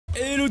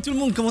tout le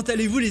monde, comment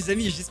allez-vous les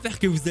amis? J'espère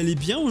que vous allez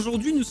bien.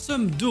 Aujourd'hui nous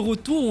sommes de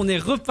retour, on est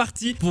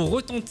reparti pour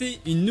retenter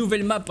une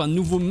nouvelle map, un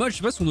nouveau mode, je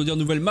sais pas si on doit dire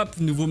nouvelle map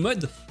ou nouveau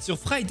mode, sur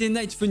Friday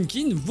Night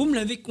Funkin. Vous me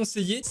l'avez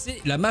conseillé, c'est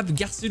la map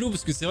Garcello,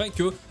 parce que c'est vrai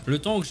que le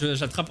temps que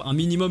j'attrape un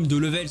minimum de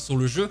level sur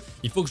le jeu,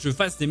 il faut que je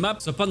fasse des maps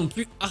qui soient pas non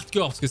plus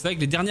hardcore, parce que c'est vrai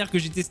que les dernières que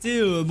j'ai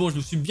testées, bon je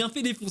me suis bien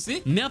fait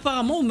défoncer, mais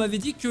apparemment on m'avait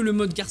dit que le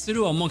mode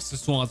Garcello, à moins que ce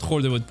soit un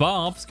troll de votre part,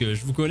 hein, parce que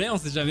je vous connais, on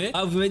sait jamais,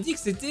 vous m'avez dit que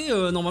c'était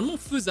normalement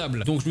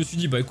faisable. Donc je me suis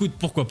dit bah écoute,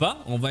 pourquoi pas,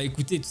 on va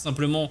écouter tout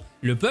simplement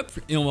le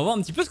peuple et on va voir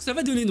un petit peu ce que ça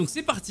va donner. Donc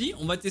c'est parti,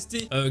 on va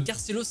tester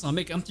Garcello, c'est un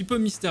mec un petit peu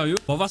mystérieux,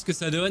 on va voir ce que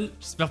ça donne,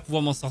 j'espère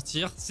pouvoir m'en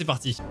sortir, c'est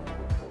parti.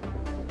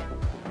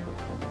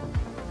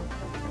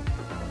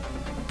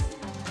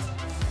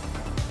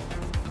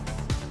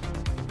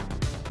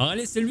 Alors,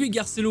 allez, c'est lui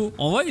Garcello,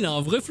 en vrai il a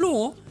un vrai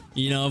flow hein.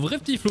 Il a un vrai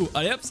petit flow.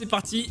 Allez hop, c'est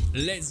parti.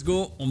 Let's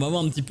go. On va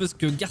voir un petit peu ce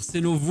que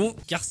Garcello vaut.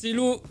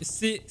 Garcello,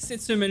 c'est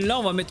cette semaine-là.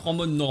 On va mettre en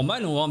mode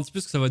normal. On va voir un petit peu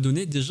ce que ça va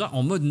donner déjà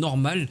en mode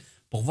normal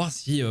pour voir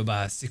si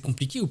c'est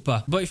compliqué ou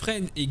pas.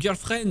 Boyfriend et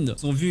girlfriend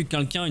ont vu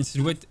quelqu'un, une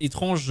silhouette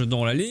étrange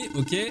dans l'allée.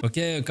 Ok. Ok,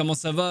 comment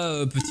ça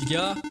va, petit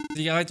gars?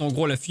 Cigarette, en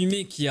gros, la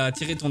fumée qui a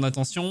attiré ton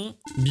attention.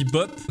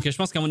 Bebop. Ok, je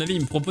pense qu'à mon avis,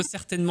 il me propose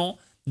certainement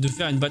de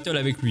faire une battle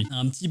avec lui.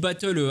 Un petit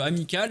battle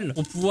amical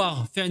pour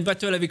pouvoir faire une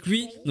battle avec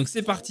lui. Donc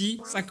c'est parti,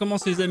 ça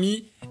commence les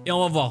amis. Et on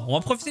va voir. On va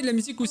profiter de la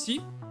musique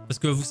aussi. Parce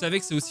que vous savez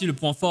que c'est aussi le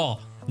point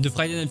fort de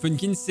Friday Night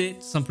Funkin'. C'est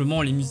tout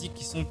simplement les musiques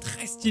qui sont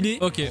très stylées.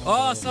 Ok,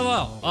 oh ça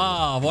va.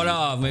 Ah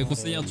voilà, vous m'avez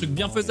conseillé un truc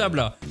bien faisable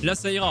là. Là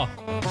ça ira.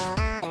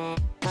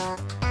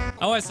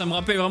 Ah ouais, ça me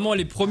rappelle vraiment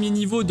les premiers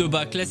niveaux de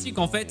classique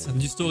en fait.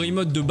 Du story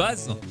mode de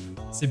base.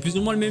 C'est plus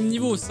ou moins le même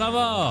niveau, ça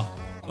va.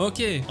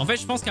 Ok, en fait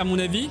je pense qu'à mon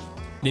avis,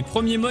 les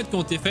premiers modes qui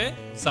ont été faits,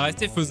 ça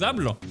restait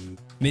faisable.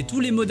 Mais tous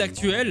les modes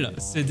actuels,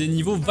 c'est des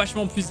niveaux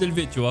vachement plus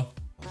élevés, tu vois.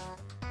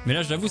 Mais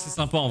là, j'avoue, c'est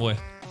sympa en vrai.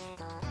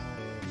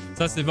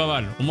 Ça, c'est pas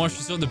mal. Au moins, je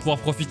suis sûr de pouvoir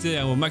profiter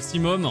au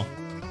maximum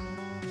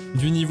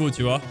du niveau,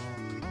 tu vois.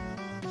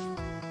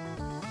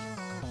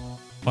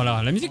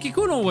 Voilà, la musique est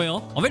cool en vrai.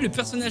 Hein. En fait, le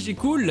personnage est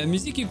cool, la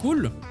musique est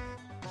cool.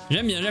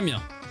 J'aime bien, j'aime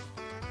bien.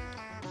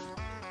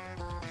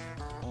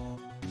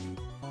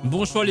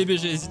 Bon choix les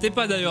BG. N'hésitez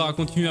pas d'ailleurs à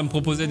continuer à me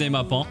proposer des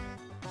maps, hein.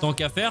 Tant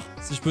qu'à faire,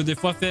 si je peux des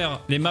fois faire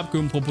les maps que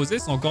vous me proposez,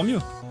 c'est encore mieux.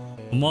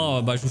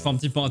 Moi, je vous fais un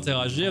petit peu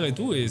interagir et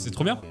tout, et c'est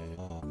trop bien.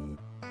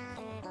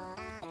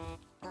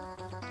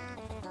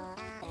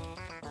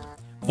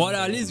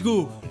 Voilà, let's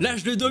go. Là,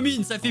 je le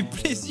domine, ça fait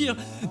plaisir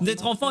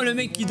d'être enfin le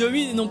mec qui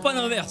domine et non pas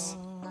l'inverse.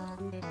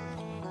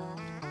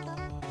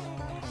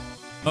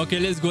 Ok,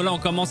 let's go, là, on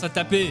commence à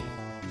taper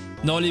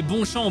dans les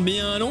bons champs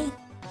bien longs.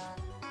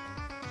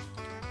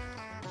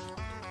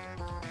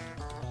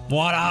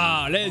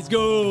 Voilà, let's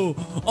go.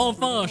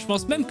 Enfin, je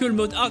pense même que le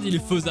mode hard, il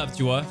est faisable,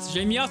 tu vois. Si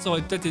j'avais mis hard, ça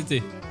aurait peut-être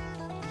été.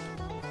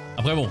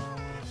 Après, bon,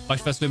 pas que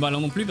je fasse le malin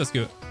non plus, parce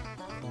que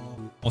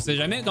on sait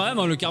jamais quand même,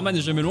 hein, le karma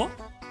n'est jamais loin.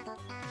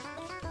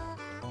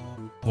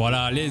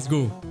 Voilà, let's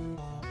go.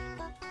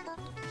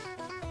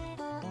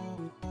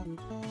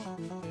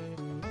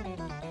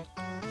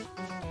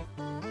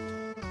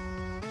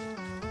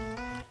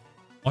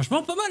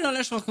 Franchement pas mal hein.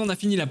 Là je pense qu'on a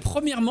fini la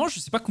première manche.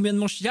 Je sais pas combien de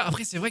manches il y a.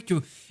 Après c'est vrai que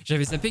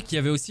j'avais zappé qu'il y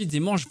avait aussi des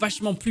manches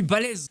vachement plus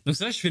balèzes. Donc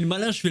c'est vrai je fais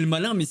le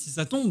malin, mais si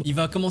ça tombe il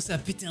va commencer à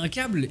péter un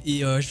câble.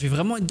 Et je vais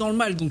vraiment être dans le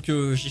mal. Donc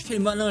j'ai fait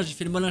le malin,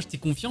 j'étais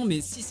confiant. Mais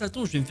si ça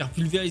tombe je vais me faire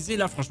pulvériser.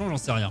 Là franchement j'en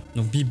sais rien.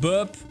 Donc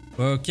bebop.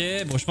 Ok,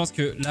 bon je pense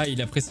que là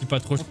il apprécie pas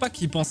trop. Je pense pas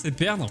qu'il pensait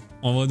perdre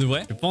en vrai de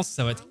vrai. Je pense que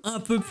ça va être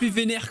un peu plus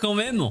vénère quand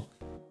même.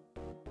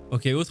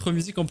 Ok, autre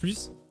musique en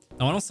plus.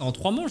 Normalement c'est en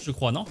 3 manches je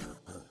crois, non?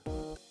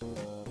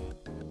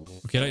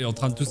 Ok, là, il est en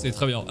train de tousser,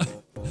 très bien.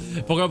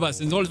 Pourquoi pas?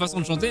 C'est une drôle de façon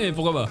de chanter, mais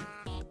pourquoi pas?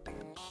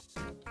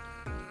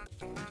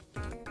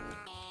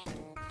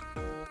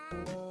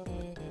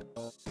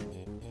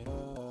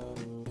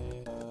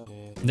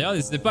 D'ailleurs,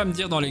 n'hésitez pas à me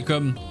dire dans les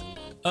coms,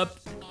 hop,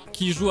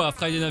 qui joue à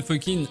Friday Night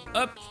Funkin',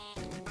 hop.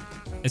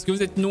 Est-ce que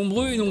vous êtes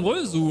nombreux et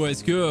nombreuses ou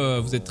est-ce que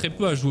vous êtes très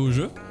peu à jouer au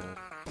jeu?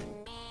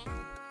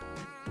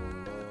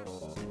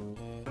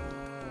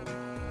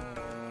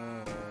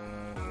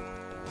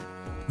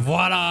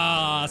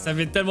 Voilà, ça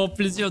fait tellement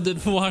plaisir de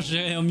pouvoir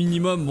gérer un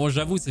minimum. Bon,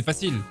 j'avoue, c'est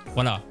facile.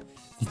 Voilà.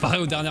 Comparé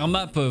aux dernières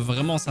maps,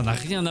 vraiment, ça n'a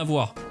rien à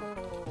voir.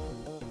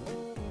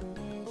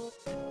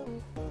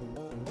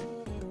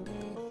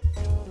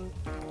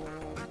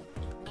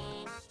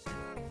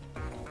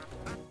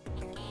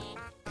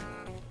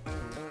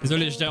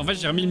 Désolé, en fait,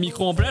 j'ai remis le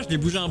micro en place, je l'ai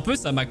bougé un peu,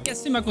 ça m'a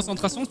cassé ma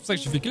concentration. C'est pour ça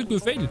que j'ai fait quelques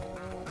fails.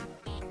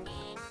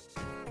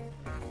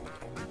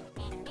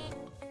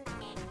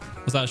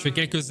 Ça, je fais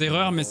quelques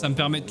erreurs, mais ça me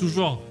permet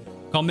toujours,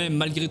 quand même,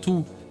 malgré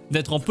tout,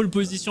 d'être en pole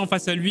position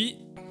face à lui.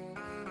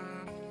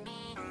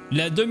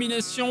 La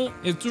domination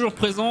est toujours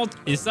présente,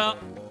 et ça,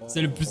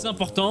 c'est le plus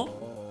important.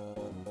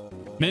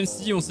 Même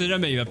si, on sait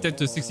jamais, il va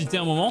peut-être s'exciter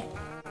un moment.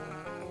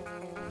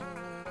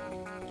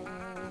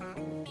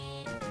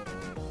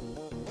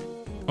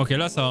 Ok,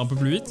 là, ça va un peu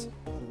plus vite.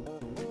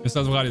 Mais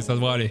ça devrait aller, ça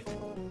devrait aller.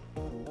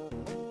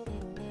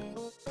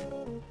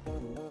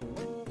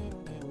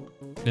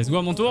 Let's go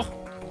à mon tour.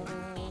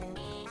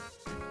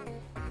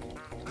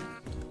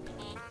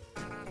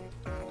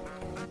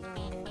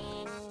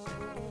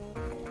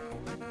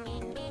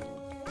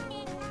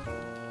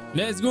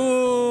 Let's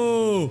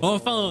go.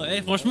 Enfin,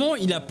 franchement,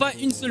 il a pas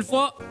une seule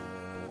fois...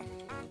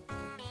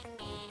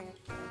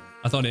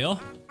 Attendez, hein.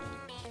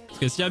 Parce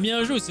que s'il y a bien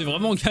un jeu, c'est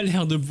vraiment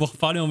galère de pouvoir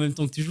parler en même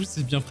temps que tu joues,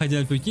 c'est bien Friday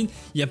Night Funkin.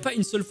 Il n'y a pas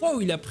une seule fois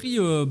où il a pris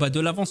de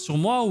l'avance sur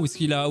moi, ou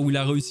il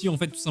a réussi en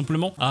fait tout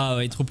simplement à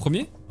être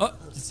premier. Oh,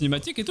 petite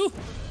cinématique et tout.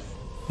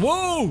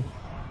 Wow.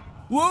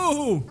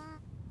 Wow.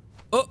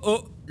 Oh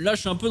oh, là je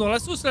suis un peu dans la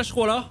sauce là je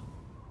crois là.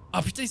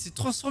 Ah putain il s'est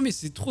transformé,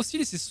 c'est trop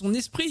stylé, c'est son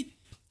esprit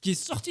qui est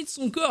sorti de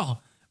son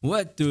corps.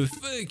 What the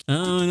fuck.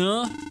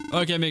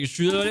 Ok mec, je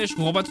suis désolé, je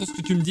comprends pas trop ce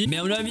que tu me dis, mais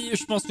à mon avis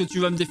je pense que tu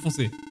vas me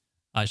défoncer.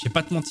 Ah je vais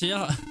pas te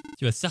mentir,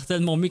 tu vas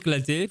certainement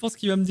m'éclater. Je pense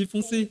qu'il va me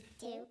défoncer.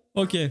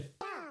 Ok.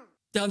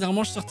 Dernière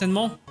manche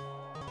certainement.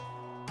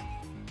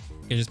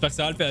 Ok, j'espère que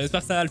ça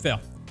va le faire,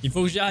 Il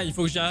faut que j'y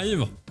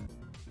arrive,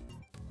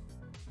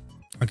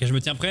 Ok, je me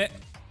tiens prêt.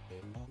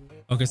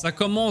 Ok, ça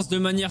commence de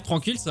manière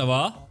tranquille, ça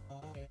va.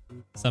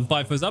 Ça me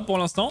paraît faisable pour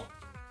l'instant.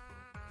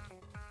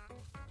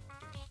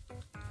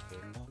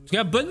 En tout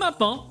cas, bonne map,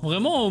 hein.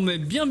 Vraiment, on m'a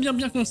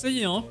bien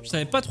conseillé, hein. Je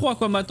savais pas trop à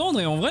quoi m'attendre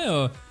et en vrai,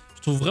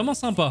 je trouve vraiment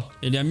sympa.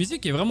 Et la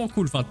musique est vraiment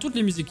cool, enfin, toutes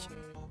les musiques.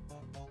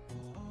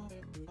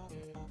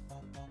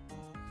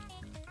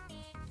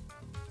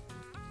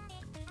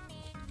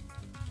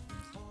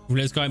 Je vous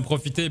laisse quand même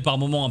profiter par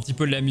moment un petit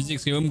peu de la musique,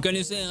 parce que vous me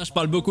connaissez, hein, je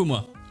parle beaucoup,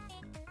 moi.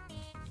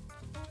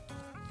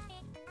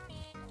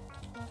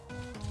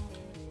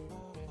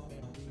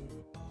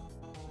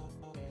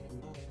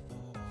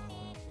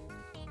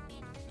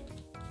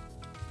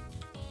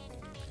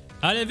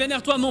 Allez,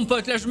 vénère-toi mon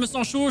pote, là je me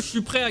sens chaud, je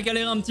suis prêt à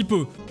galérer un petit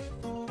peu.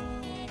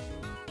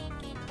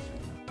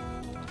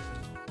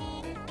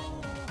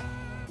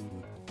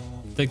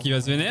 Peut-être qu'il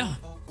va se vénère,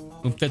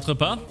 ou peut-être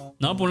pas.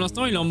 Non, pour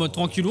l'instant il est en mode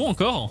tranquillou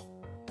encore.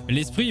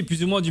 L'esprit est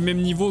plus ou moins du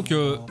même niveau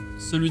que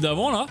celui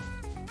d'avant là.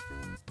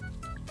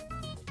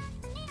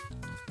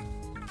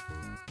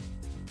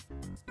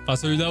 Enfin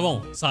celui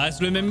d'avant, ça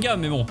reste le même gars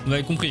mais bon, vous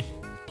avez compris.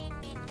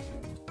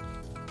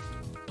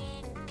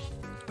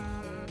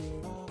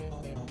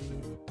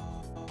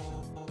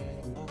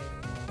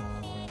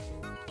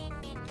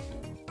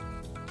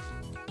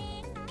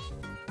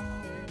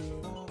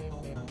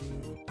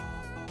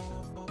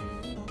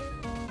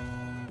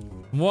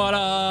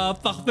 Voilà,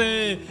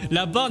 parfait.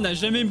 La barre n'a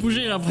jamais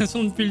bougé, j'ai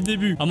l'impression, depuis le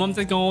début. À moins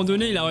peut-être qu'à un moment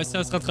donné, il a réussi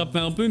à se rattraper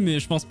un peu, mais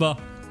je pense pas.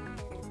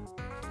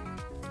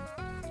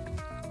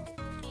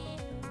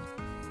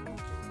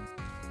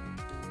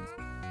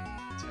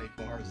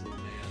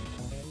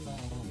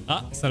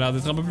 Ah, ça a l'air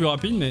d'être un peu plus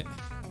rapide, mais...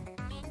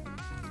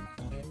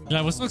 J'ai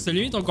l'impression que c'est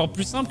limite encore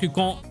plus simple que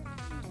quand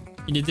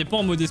il n'était pas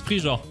en mode esprit,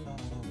 genre.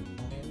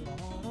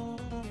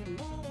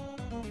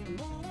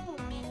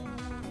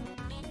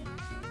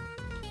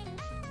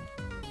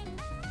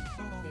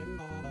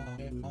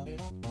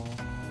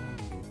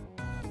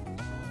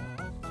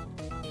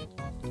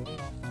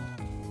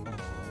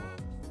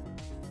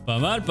 Pas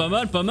mal, pas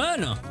mal, pas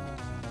mal.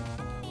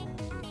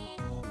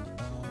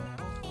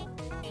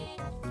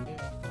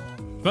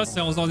 Tu vois, c'est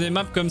en faisant des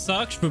maps comme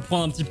ça que je peux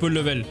prendre un petit peu le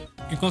level.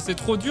 Que quand c'est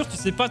trop dur, tu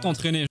sais pas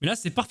t'entraîner. Mais là,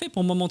 c'est parfait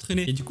pour moi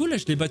m'entraîner. Et du coup, là,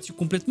 je l'ai battu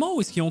complètement.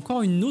 Ou est-ce qu'il y a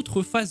encore une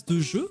autre phase de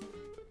jeu?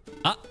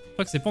 Ah, je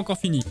crois que c'est pas encore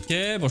fini. Ok,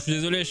 bon, je suis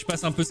désolé, je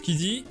passe un peu ce qu'il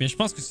dit. Mais je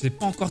pense que c'est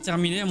pas encore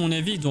terminé. À mon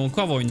avis, il doit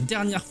encore avoir une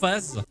dernière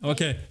phase.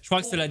 Ok, je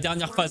crois que c'est la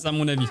dernière phase à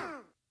mon avis.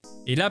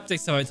 Et là, peut-être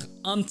que ça va être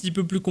un petit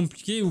peu plus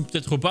compliqué ou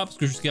peut-être pas. Parce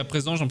que jusqu'à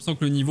présent, j'ai l'impression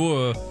que le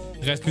niveau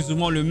reste plus ou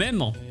moins le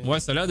même. Ouais,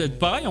 ça a l'air d'être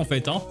pareil en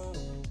fait, hein.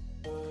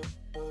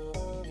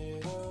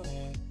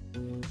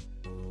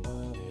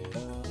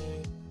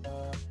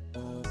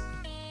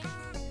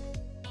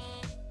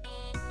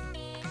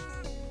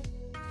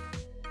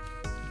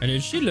 Elle est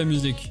chill la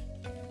musique.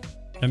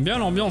 J'aime bien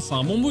l'ambiance, c'est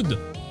un bon mood.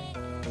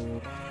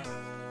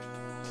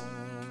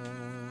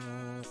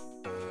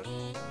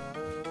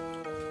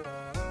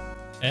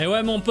 Eh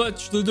ouais mon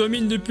pote, je te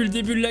domine depuis le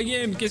début de la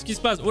game. Qu'est-ce qui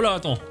se passe? Oh là,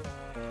 attends.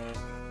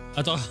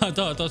 Attends.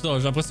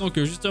 J'ai l'impression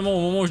que justement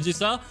au moment où je dis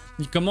ça,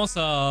 il commence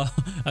à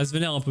se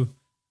vénérer un peu.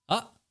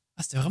 Ah,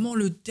 c'était vraiment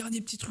le dernier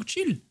petit truc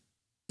chill.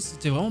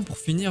 C'était vraiment pour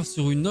finir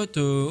sur une note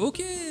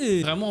ok.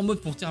 Vraiment en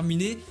mode pour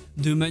terminer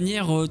de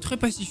manière très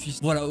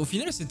pacifiste. Voilà, au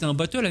final c'était un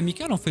battle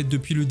amical en fait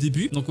depuis le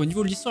début. Donc au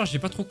niveau de l'histoire, j'ai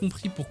pas trop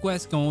compris pourquoi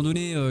est-ce qu'à un moment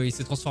donné il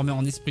s'est transformé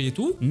en esprit et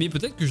tout. Mais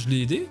peut-être que je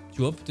l'ai aidé,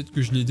 tu vois, peut-être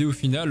que je l'ai aidé au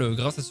final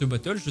grâce à ce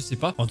battle, je sais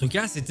pas. En tout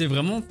cas, c'était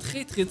vraiment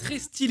très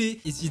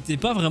stylé. N'hésitez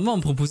pas vraiment à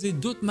me proposer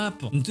d'autres maps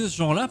de ce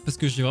genre là parce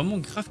que j'ai vraiment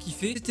grave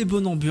kiffé. C'était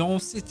bonne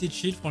ambiance, c'était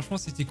chill, franchement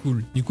c'était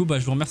cool. Du coup, bah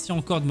je vous remercie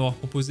encore de m'avoir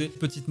proposé une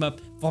petite map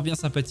fort bien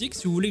sympathique.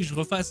 Si vous voulez que je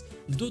refasse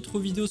d'autres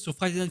vidéos sur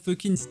Friday Night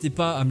Funkin', n'hésitez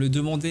pas à me le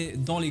demander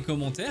dans les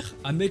commentaires,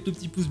 à mettre le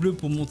petit pouce bleu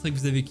pour montrer que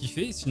vous avez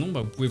kiffé. Sinon,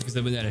 bah, vous pouvez vous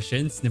abonner à la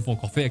chaîne si ce n'est pas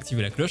encore fait,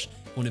 activer la cloche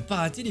pour ne pas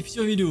rater les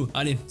futures vidéos.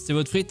 Allez, c'est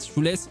votre Frite, je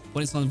vous laisse,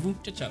 prenez soin de vous,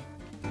 ciao ciao.